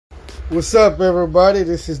What's up, everybody?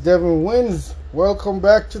 This is Devin Wins. Welcome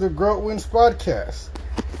back to the Growth Wins podcast.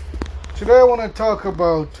 Today I want to talk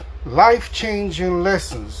about life-changing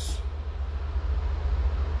lessons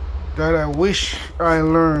that I wish I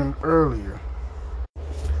learned earlier.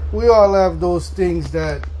 We all have those things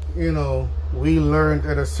that, we learned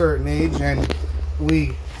at a certain age, and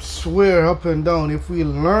we swear up and down if we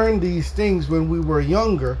learned these things when we were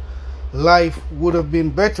younger, life would have been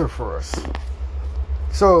better for us.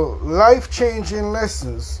 So life-changing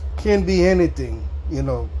lessons can be anything,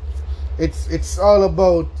 It's all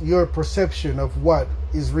about your perception of what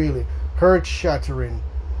is really earth-shattering,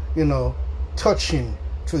 touching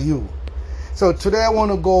to you. So today I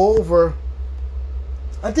want to go over,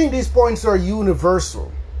 I think these points are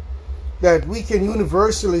universal, that we can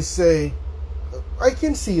universally say, I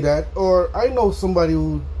can see that, or I know somebody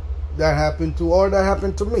who that happened to, or that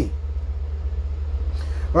happened to me.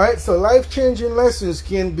 Right? So life-changing lessons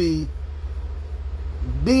can be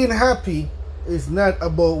being happy is not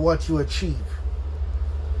about what you achieve.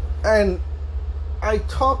 And I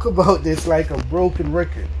talk about this like a broken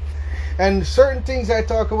record. And certain things I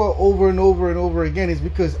talk about over and over and over again is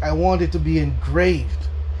because I want it to be engraved.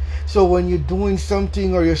 So when you're doing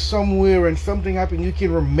something or you're somewhere and something happened, you can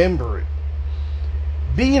remember it.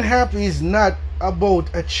 Being happy is not about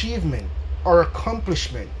achievement or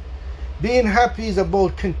accomplishment. Being happy is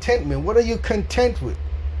about contentment. What are you content with?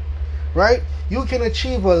 Right? You can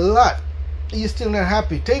achieve a lot, you're still not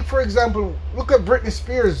happy. Take, for example, look at Britney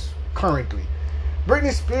Spears currently.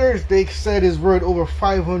 Britney Spears, they said, is worth over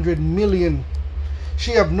 500 million.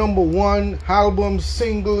 She have number one albums,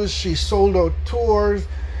 singles. She sold out tours.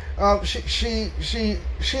 She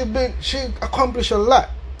accomplished a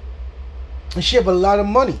lot, and she have a lot of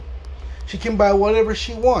money. She can buy whatever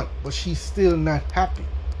she want, but she's still not happy.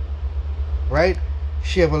 Right?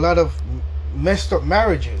 She have a lot of messed up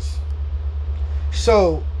marriages.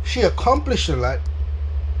 So she accomplished a lot.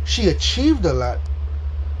 She achieved a lot,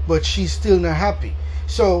 but she's still not happy.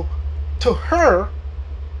 So to her,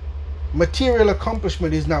 material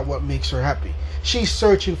accomplishment is not what makes her happy. She's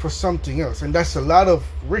searching for something else. And that's a lot of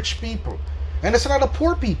rich people. And that's a lot of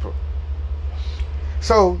poor people.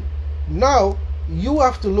 So now you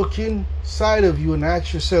have to look inside of you and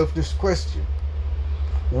ask yourself this question.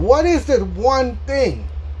 What is that one thing?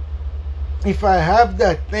 If I have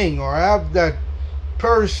that thing, or I have that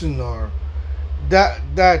person, or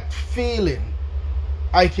that feeling,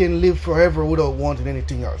 I can live forever without wanting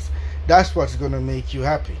anything else. That's what's going to make you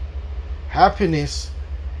happy. Happiness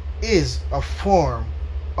is a form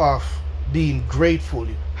of being grateful,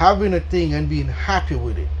 having a thing and being happy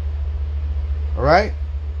with it. Alright?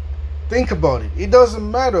 Think about it. It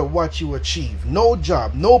doesn't matter what you achieve. No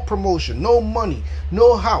job, no promotion, no money,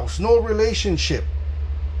 no house, no relationship.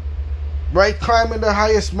 Right? Climbing the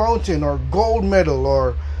highest mountain, or gold medal,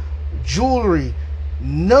 or jewelry.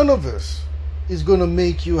 None of this is going to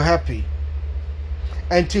make you happy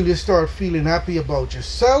until you start feeling happy about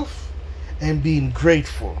yourself and being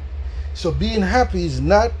grateful. So being happy is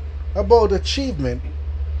not about achievement.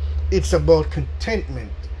 It's about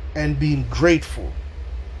contentment and being grateful.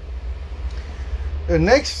 The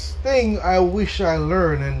next thing I wish I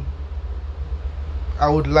learned, and I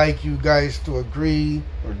would like you guys to agree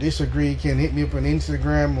or disagree, can hit me up on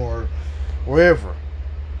Instagram or wherever.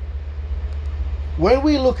 When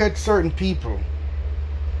we look at certain people,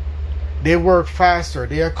 they work faster,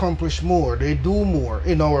 they accomplish more, they do more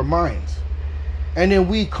in our minds. And then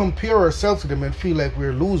we compare ourselves to them and feel like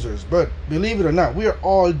we're losers. But believe it or not, we're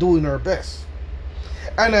all doing our best.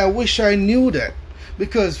 And I wish I knew that.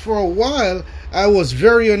 Because for a while, I was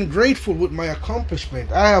very ungrateful with my accomplishment.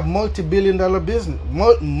 I have multi-million dollar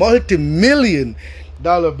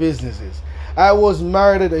businesses. I was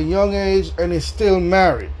married at a young age and is still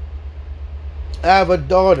married. I have a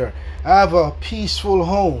daughter. I have a peaceful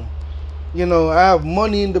home. I have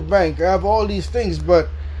money in the bank. I have all these things. But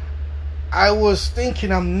I was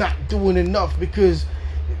thinking I'm not doing enough because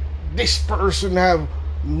this person have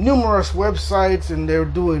numerous websites and they're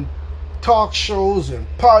doing talk shows and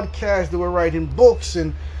podcasts. They were writing books,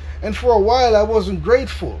 and for a while I wasn't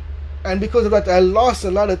grateful, and because of that I lost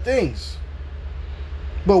a lot of things.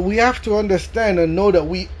 But we have to understand and know that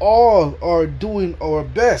we all are doing our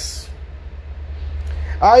best.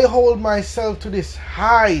 I hold myself to this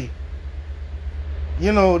high,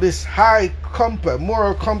 this high compass,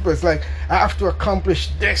 moral compass, like I have to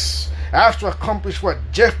accomplish this. I have to accomplish what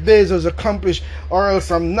Jeff Bezos accomplished, or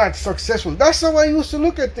else I'm not successful. That's how I used to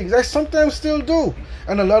look at things. I sometimes still do,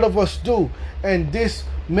 and a lot of us do. And this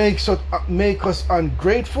make us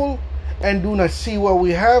ungrateful and do not see what we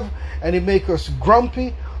have, and it make us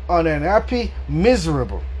grumpy, unhappy,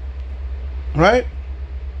 miserable. Right?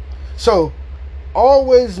 So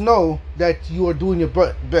always know that you are doing your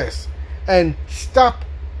best, and stop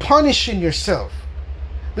punishing yourself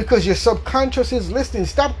because your subconscious is listening.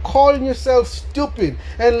 Stop calling yourself stupid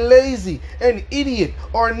and lazy and idiot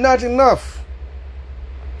or not enough.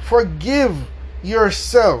 Forgive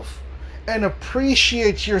yourself and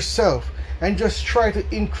appreciate yourself, and just try to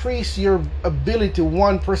increase your ability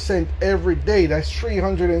 1% every day. That's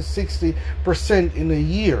 360% in a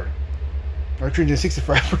year, or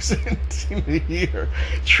 365% in a year.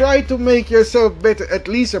 Try to make yourself better at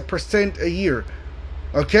least 1% a year.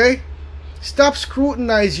 Okay? Stop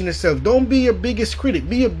scrutinizing yourself. Don't be your biggest critic.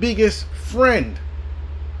 Be your biggest friend.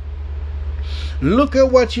 Look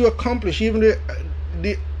at what you accomplish, even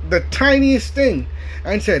the tiniest thing,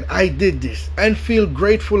 and said, I did this, and feel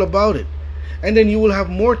grateful about it. And then you will have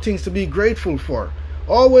more things to be grateful for.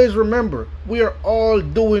 Always remember, we are all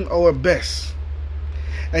doing our best.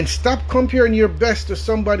 And stop comparing your best to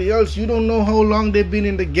somebody else. You don't know how long they've been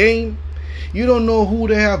in the game. You don't know who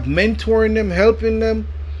they have mentoring them, helping them.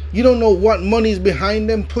 You don't know what money is behind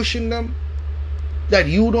them, pushing them, that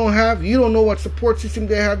you don't have. You don't know what support system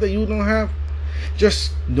they have that you don't have.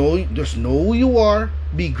 Just know who you are.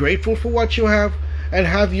 Be grateful for what you have, and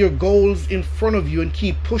have your goals in front of you and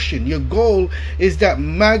keep pushing. Your goal is that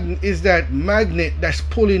magnet that's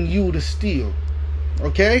pulling you to steal.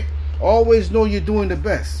 Okay? Always know you're doing the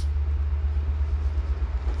best.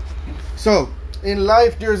 So, in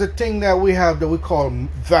life, there's a thing that we have that we call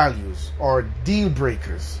values or deal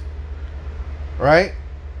breakers. Right?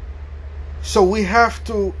 So we have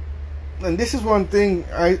to, and this is one thing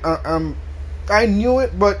I knew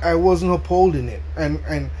it, but I wasn't upholding it,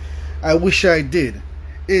 and I wish I did,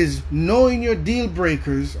 is knowing your deal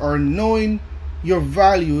breakers or knowing your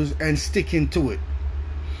values and sticking to it.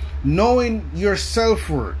 Knowing your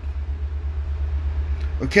self-worth.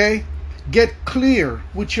 Okay? Get clear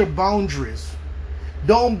with your boundaries.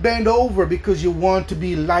 Don't bend over because you want to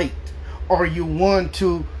be liked or you want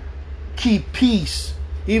to keep peace.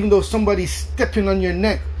 Even though somebody's stepping on your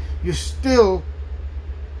neck, you're still,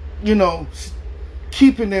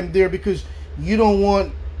 keeping them there because you don't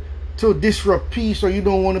want to disrupt peace, or you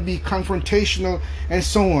don't want to be confrontational, and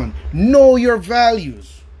so on. Know your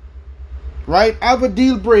values. Right? Have a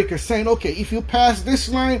deal breaker saying, okay, if you pass this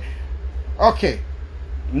line, okay,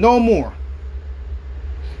 no more.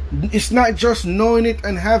 It's not just knowing it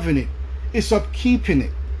and having it. It's up keeping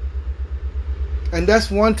it. And that's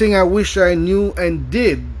one thing I wish I knew and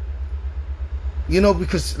did.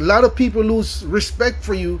 Because a lot of people lose respect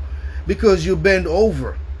for you because you bend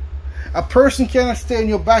over. A person cannot stay on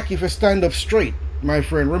your back if you stand up straight, my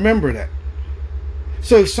friend. Remember that.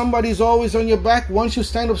 So if somebody's always on your back, once you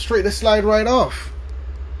stand up straight, they slide right off.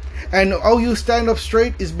 And how you stand up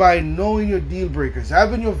straight is by knowing your deal breakers,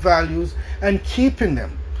 having your values, and keeping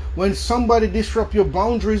them. When somebody disrupts your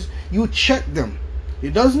boundaries, you check them.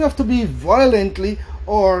 It doesn't have to be violently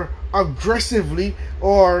or aggressively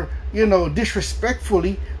or,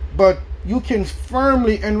 disrespectfully, but you can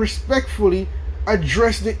firmly and respectfully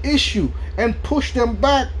address the issue and push them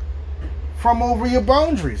back from over your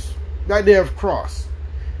boundaries that they have crossed.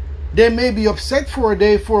 They may be upset for a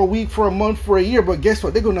day, for a week, for a month, for a year, but guess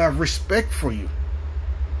what? They're going to have respect for you.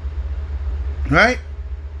 Right?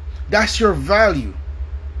 That's your value.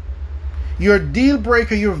 Your deal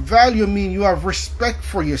breaker, your value mean you have respect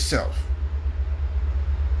for yourself.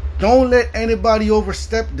 Don't let anybody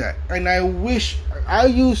overstep that. And I wish I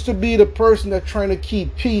used to be the person that's trying to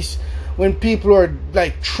keep peace when people are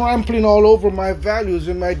like trampling all over my values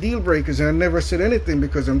and my deal breakers, and I never said anything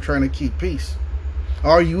because I'm trying to keep peace.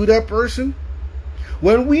 Are you that person?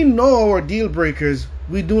 When we know our deal breakers,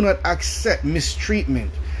 we do not accept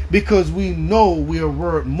mistreatment because we know we are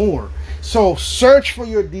worth more. So search for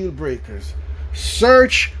your deal breakers.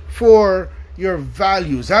 Search for your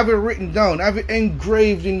values. Have it written down. Have it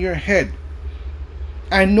engraved in your head.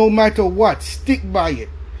 And no matter what, stick by it.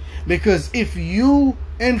 Because if you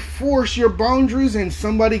enforce your boundaries and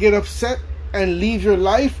somebody get upset and leave your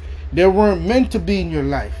life, they weren't meant to be in your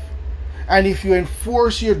life. And if you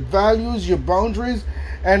enforce your values, your boundaries,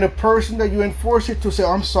 and the person that you enforce it to say,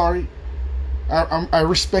 I'm sorry, I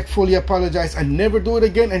respectfully apologize, and never do it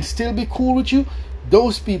again, and still be cool with you,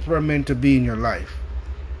 those people are meant to be in your life.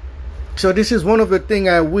 So this is one of the things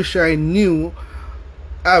I wish I knew,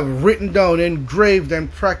 I've written down, engraved, and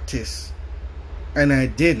practiced, and I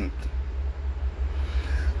didn't.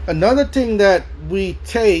 Another thing that we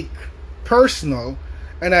take personal,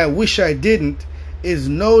 and I wish I didn't, is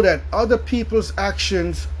know that other people's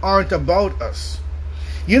actions aren't about us.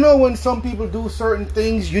 When some people do certain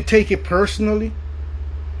things, you take it personally.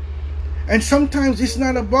 And sometimes it's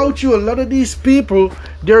not about you. A lot of these people,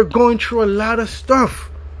 they're going through a lot of stuff.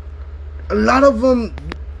 A lot of them,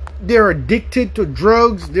 they're addicted to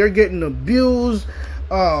drugs. They're getting abused.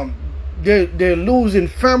 They're losing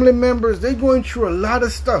family members. They're going through a lot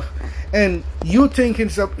of stuff. And you think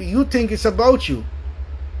it's about you.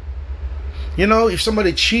 You know, if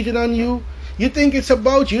somebody cheated on you, you think it's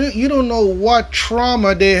about you. You don't know what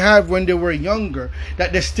trauma they had when they were younger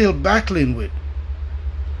that they're still battling with.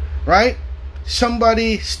 Right?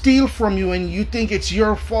 Somebody steal from you and you think it's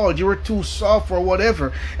your fault. You were too soft or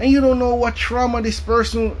whatever. And you don't know what trauma this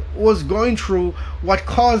person was going through, what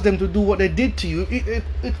caused them to do what they did to you.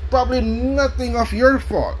 It's probably nothing of your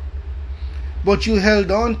fault. But you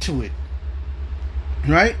held on to it.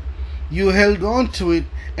 Right? You held on to it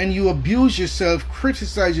and you abuse yourself,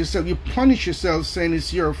 criticize yourself, you punish yourself saying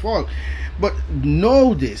it's your fault. But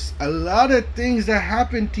know this, a lot of things that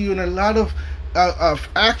happen to you and a lot of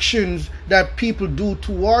actions that people do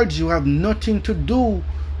towards you have nothing to do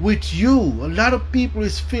with you. A lot of people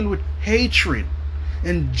is filled with hatred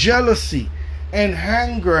and jealousy and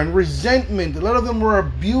anger and resentment. A lot of them were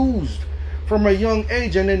abused from a young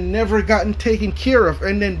age and then never gotten taken care of,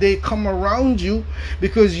 and then they come around you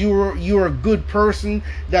because you're a good person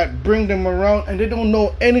that bring them around, and they don't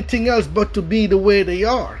know anything else but to be the way they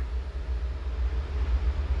are.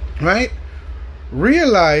 Right?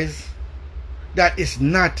 Realize that it's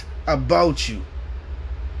not about you.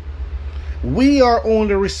 We are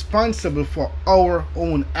only responsible for our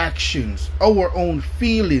own actions, our own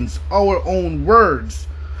feelings, our own words,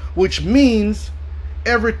 which means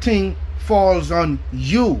everything falls on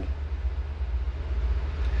you.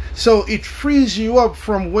 So it frees you up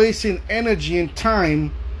from wasting energy and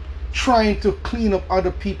time trying to clean up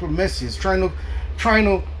other people's messes, trying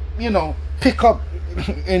to pick up.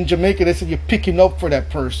 In Jamaica they said you're picking up for that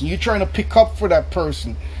person, you're trying to pick up for that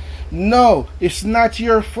person. No, it's not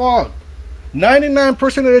your fault. 99%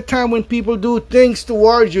 of the time when people do things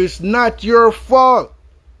towards you, it's not your fault.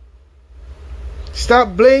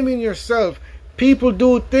 Stop blaming yourself. People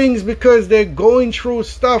do things because they're going through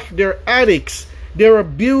stuff. They're addicts, they're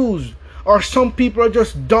abused, or some people are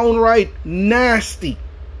just downright nasty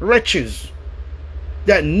wretches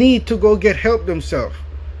that need to go get help themselves.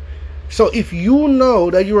 So if you know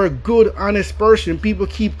that you're a good, honest person, people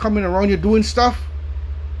keep coming around you doing stuff,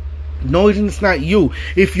 no, it's not you.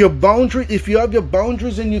 If you have your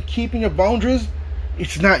boundaries and you're keeping your boundaries,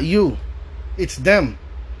 it's not you. It's them.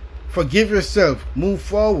 Forgive yourself. Move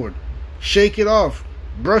forward. Shake it off.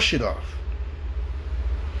 Brush it off.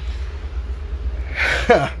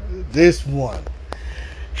 This one.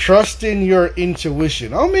 Trusting your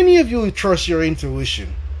intuition. How many of you trust your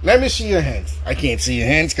intuition? Let me see your hands. I can't see your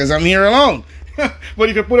hands because I'm here alone. But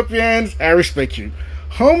if you put up your hands, I respect you.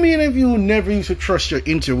 How many of you never used to trust your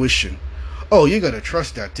intuition? Oh, you gotta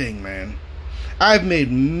trust that thing, man. I've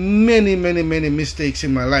made many mistakes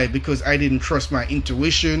in my life because I didn't trust my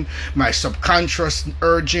intuition, my subconscious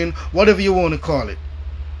urging, whatever you want to call it.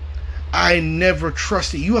 I never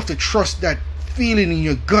trusted. You have to trust that feeling in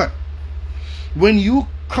your gut. When you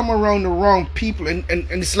come around the wrong people and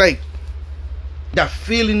it's like that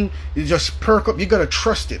feeling, you just perk up. You gotta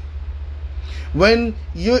trust it. When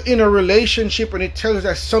you're in a relationship and it tells you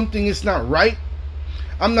that something is not right,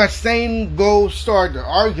 I'm not saying go start an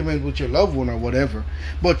argument with your loved one or whatever,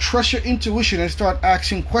 but trust your intuition and start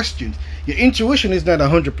asking questions. Your intuition is not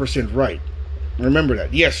 100% right. Remember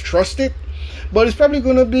that. Yes, trust it, but it's probably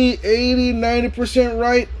going to be 80-90%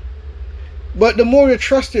 right. But the more you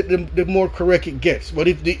trust it, the more correct it gets. But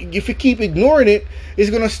if you keep ignoring it,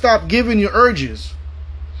 it's going to stop giving you urges.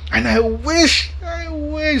 And I wish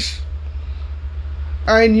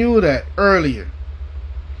I knew that earlier.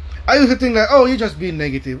 I used to think that, oh, you're just being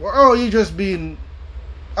negative, or oh, you're just being,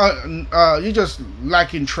 you're just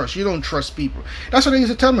lacking trust. You don't trust people. That's what I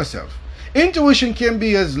used to tell myself. Intuition can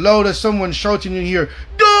be as loud as someone shouting in your ear,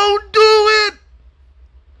 "Don't do it,"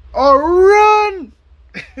 or "Run."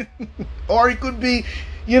 Or it could be,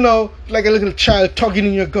 like a little child tugging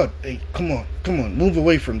in your gut. Hey, come on, move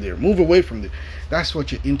away from there, That's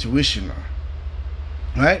what your intuition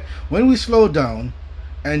are. Right? When we slow down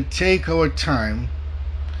and take our time,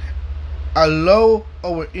 allow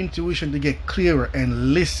our intuition to get clearer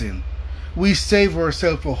and listen, we save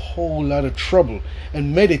ourselves a whole lot of trouble.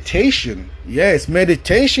 And meditation, yes,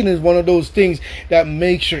 meditation is one of those things that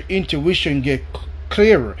makes your intuition get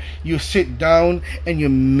clearer. You sit down and you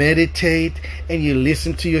meditate and you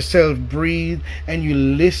listen to yourself breathe and you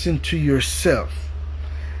listen to yourself.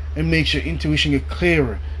 It makes your intuition get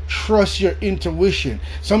clearer. Trust your intuition.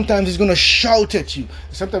 Sometimes it's going to shout at you.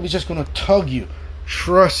 Sometimes it's just going to tug you.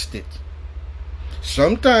 Trust it.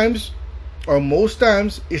 Sometimes or most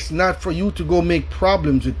times it's not for you to go make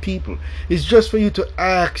problems with people. It's just for you to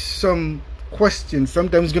ask some questions.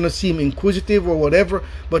 Sometimes it's going to seem inquisitive or whatever,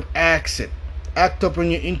 but ask it. Act up on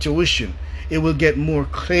your intuition. It will get more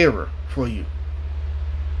clearer for you.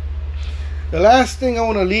 The last thing I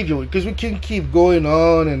want to leave you with, because we can keep going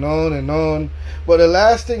on and on and on, but the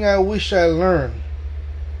last thing I wish I learned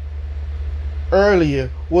earlier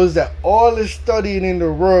was that all the studying in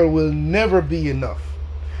the world will never be enough.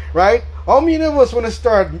 Right? How many of us want to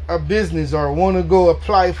start a business or want to go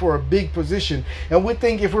apply for a big position, and we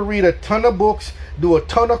think if we read a ton of books, do a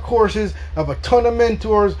ton of courses, have a ton of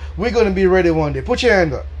mentors, we're going to be ready one day? Put your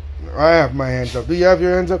hand up. I have my hands up. Do you have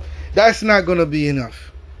your hands up? That's not going to be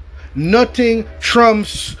enough. Nothing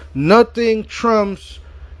trumps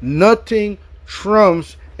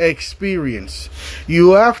experience.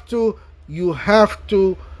 You have to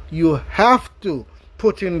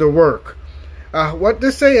put in the work. What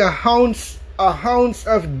they say, a ounce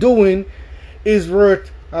of doing is worth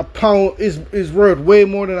a pound, is worth way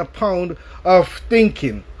more than a pound of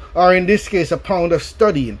thinking, or in this case, a pound of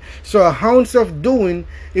studying. So a ounce of doing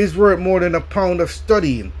is worth more than a pound of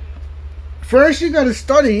studying. First, you got to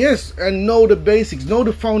study, yes, and know the basics, know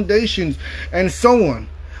the foundations, and so on.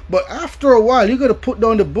 But after a while, you got to put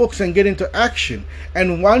down the books and get into action.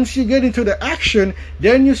 And once you get into the action,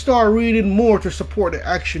 then you start reading more to support the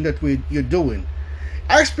action that you're doing.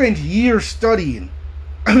 I spent years studying.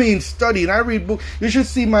 I read books. You should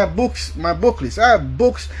see my book list. I have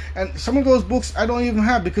books, and some of those books I don't even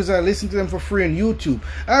have because I listen to them for free on YouTube.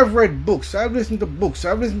 I've read books. I've listened to books.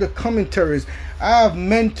 I've listened to commentaries. I have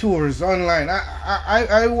mentors online.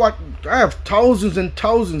 I have thousands and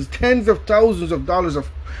thousands, tens of thousands of dollars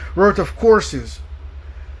worth of courses,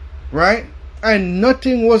 right? And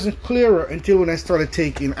nothing wasn't clearer until when I started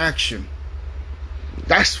taking action.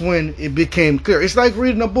 That's when it became clear. It's like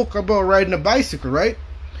reading a book about riding a bicycle, right?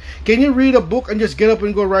 Can you read a book and just get up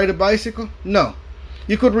and go ride a bicycle? No.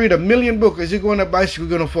 You could read 1,000,000 books. As you go on a bicycle,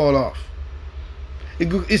 you're going to fall off.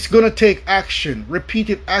 It's going to take action,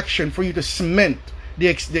 repeated action, for you to cement the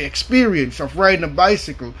experience of riding a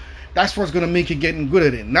bicycle. That's what's going to make you getting good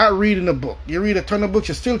at it. Not reading a book. You read a ton of books,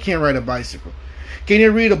 you still can't ride a bicycle. Can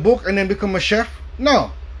you read a book and then become a chef?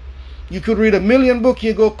 No. You could read 1,000,000 books,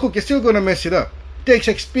 you go cook, you're still going to mess it up. It takes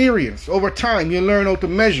experience. Over time, you learn how to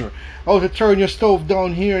measure, how to turn your stove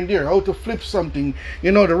down here and there, how to flip something,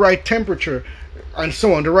 the right temperature, and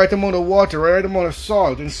so on, the right amount of water, the right amount of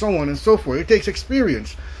salt, and so on and so forth. It takes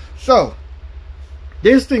experience. So,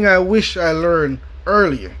 this thing I wish I learned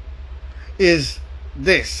earlier is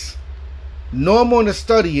this. No amount of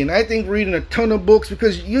studying. I think reading a ton of books,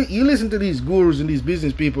 because you listen to these gurus and these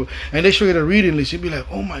business people, and they show you the reading list. You'd be like,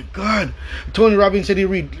 oh my God. Tony Robbins said he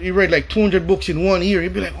read like 200 books in 1 year.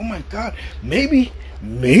 You'd be like, oh my God. Maybe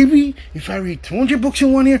if I read 200 books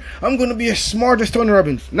in 1 year, I'm going to be as smart as Tony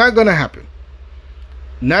Robbins. Not going to happen.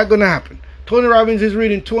 Not going to happen. Tony Robbins is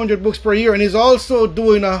reading 200 books per year, and he's also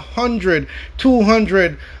doing 100,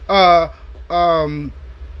 200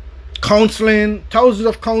 counseling, thousands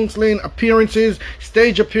of counseling appearances,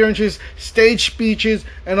 stage speeches,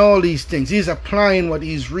 and all these things. He's applying what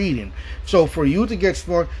he's reading. So for you to get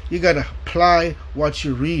smart, you got to apply what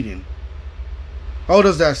you're reading. How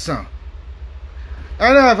does that sound?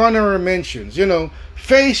 And I have honorary mentions.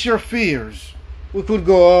 Face your fears. We could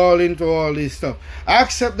go all into all this stuff.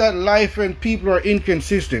 Accept that life and people are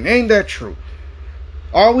inconsistent. Ain't that true?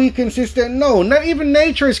 Are we consistent? No, not even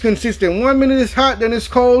nature is consistent. 1 minute it's hot, then it's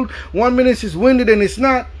cold. 1 minute it's windy, then it's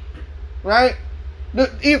not. Right?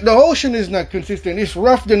 The ocean is not consistent. It's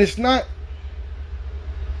rough, then it's not.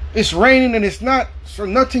 It's raining, and it's not. So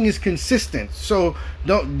nothing is consistent. So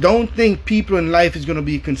don't think people in life is going to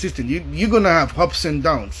be consistent. You're going to have ups and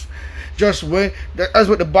downs. Just wait. That's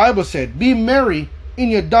what the Bible said. Be merry in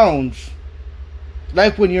your downs,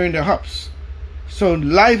 like when you're in the ups. So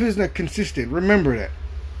life is not consistent. Remember that.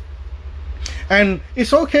 And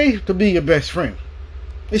it's okay to be your best friend.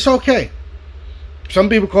 It's okay. Some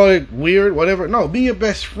people call it weird, whatever. No, be your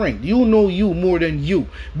best friend. You know you more than you.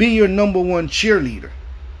 Be your number one cheerleader.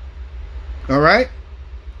 Alright?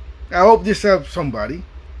 I hope this helps somebody.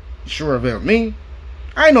 Sure have helped me.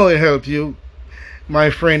 I know it helped you. My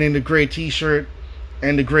friend in the gray t-shirt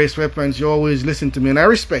and the gray sweatpants, you always listen to me, and I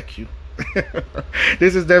respect you.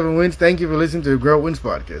 This is Devin Wins. Thank you for listening to the Grow Wins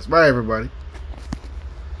podcast. Bye, everybody.